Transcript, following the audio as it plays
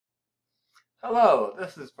Hello,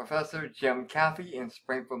 this is Professor Jim Caffey in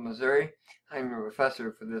Springfield, Missouri. I'm your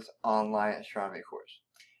professor for this online astronomy course.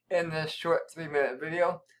 In this short 3-minute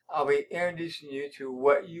video, I'll be introducing you to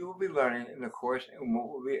what you will be learning in the course and what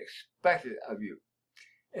will be expected of you.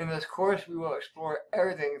 In this course, we will explore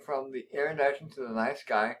everything from the introduction to the night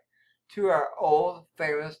sky to our old,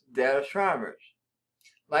 famous dead astronomers,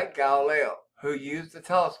 like Galileo, who used the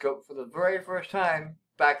telescope for the very first time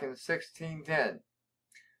back in 1610.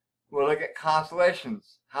 We'll look at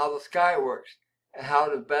constellations, how the sky works, and how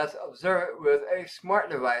to best observe it with a smart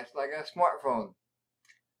device like a smartphone.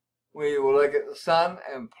 We will look at the sun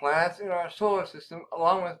and planets in our solar system,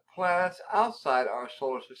 along with planets outside our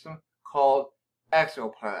solar system called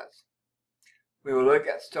exoplanets. We will look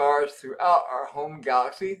at stars throughout our home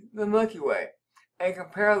galaxy, the Milky Way, and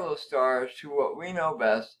compare those stars to what we know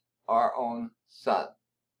best, our own sun.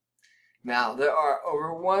 Now, there are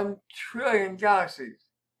over 1 trillion galaxies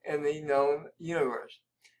in the known universe,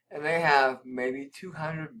 and they have maybe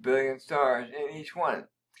 200 billion stars in each one.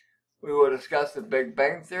 We will discuss the Big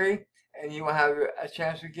Bang Theory, and you will have a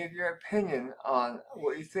chance to give your opinion on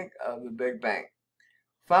what you think of the Big Bang.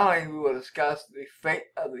 Finally, we will discuss the fate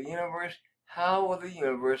of the universe. How will the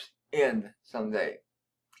universe end someday?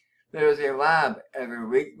 There is a lab every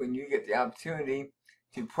week when you get the opportunity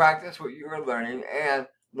to practice what you are learning and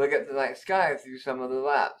look at the night sky through some of the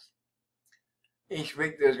labs. Each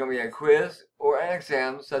week there's going to be a quiz or an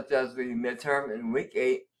exam, such as the midterm in week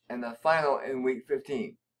 8 and the final in week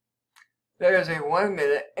 15. There is a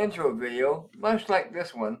 1-minute intro video, much like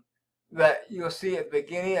this one, that you'll see at the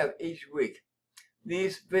beginning of each week.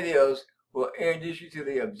 These videos will introduce you to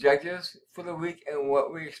the objectives for the week and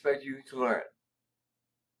what we expect you to learn.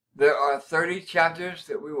 There are 30 chapters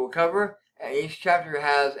that we will cover, and each chapter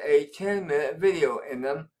has a 10-minute video in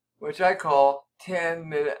them, which I call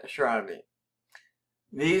 10-minute astronomy.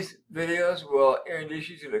 These videos will introduce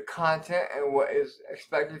you to the content and what is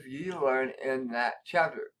expected for you to learn in that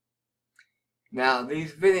chapter. Now,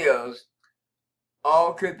 these videos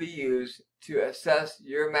all could be used to assess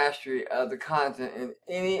your mastery of the content in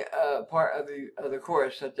any part of the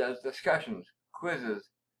course, such as discussions, quizzes,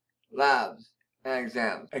 labs, and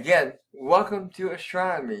exams. Again, welcome to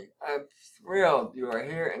astronomy. I'm thrilled you are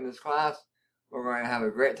here in this class. We're going to have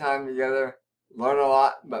a great time together, learn a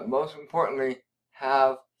lot, but most importantly,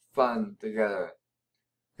 have fun together.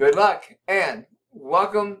 Good luck and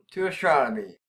welcome to astronomy.